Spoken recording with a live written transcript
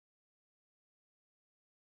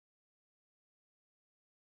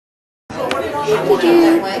Oh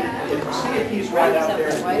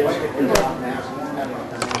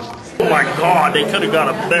my God, they could have got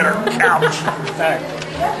a better couch.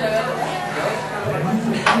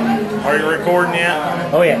 Are you recording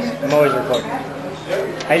yet? Oh yes, I'm always recording.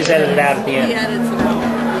 I just edited it out at the end.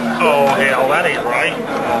 Oh hell, that ain't right.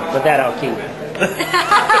 But that I'll keep.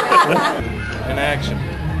 In action.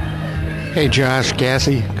 Hey Josh,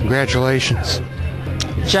 Cassie, congratulations.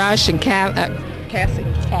 Josh and Cassie. Cassie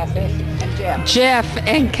and Jeff. Jeff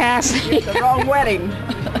and Cassie. The wrong wedding.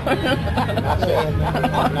 I'm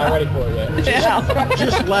not ready for it yet.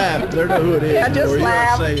 Just laugh. They know who it is. Yeah, just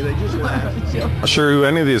laugh. They just laugh. Not sure who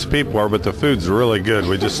any of these people are, but the food's really good.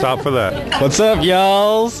 We just stopped for that. What's up,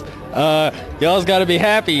 y'alls? Y'all's got to be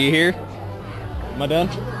happy, you hear? Am I done?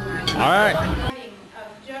 All right. Of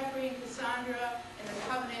Jeffrey and Cassandra and the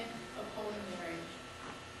covenant of holy marriage.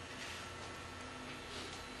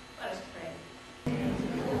 Let us pray.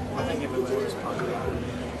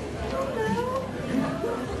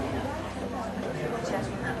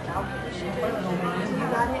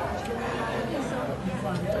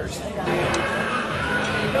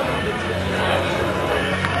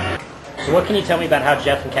 So what can you tell me about how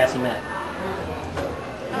Jeff and Cassie met?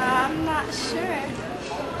 I'm not sure.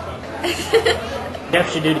 Jeff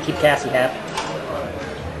should do to keep Cassie happy.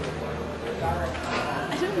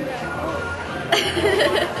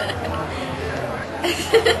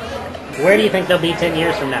 Where do you think they'll be 10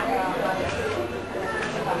 years from now?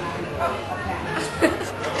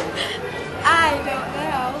 I don't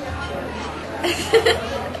know.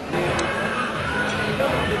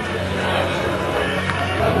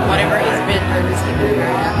 Whatever he's been through, he's keeping her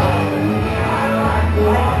happy.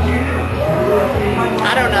 I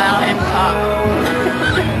don't know how to talk.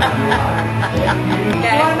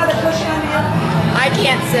 Okay. You want another cushion on you? I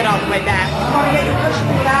can't sit all the way back. You want to get your cushion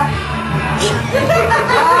in the back?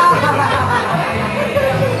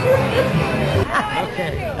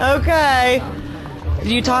 Okay. Are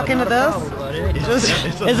you talking to this?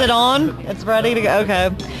 Is it on? It's ready to go. Okay.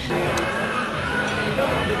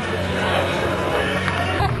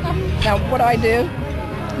 Now, what do I do?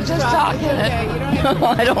 Just talk.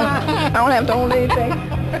 I don't have to hold anything.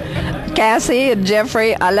 Cassie and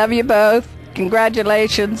Jeffrey, I love you both.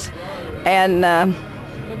 Congratulations. And,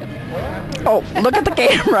 oh, look at the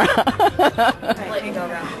camera. Let me go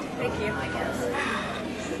around. Thank you, I guess.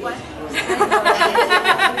 What?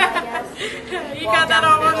 You got that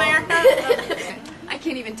all on there? I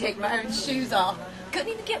can't even take my own shoes off. Couldn't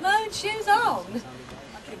even get my own shoes on. This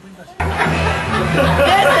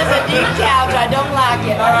is a deep couch. I don't like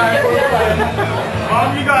it.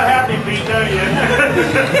 Mom, you got happy feet, don't you?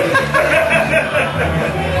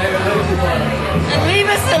 And leave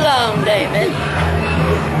us alone, David.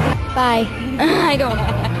 Bye. I don't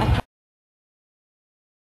know.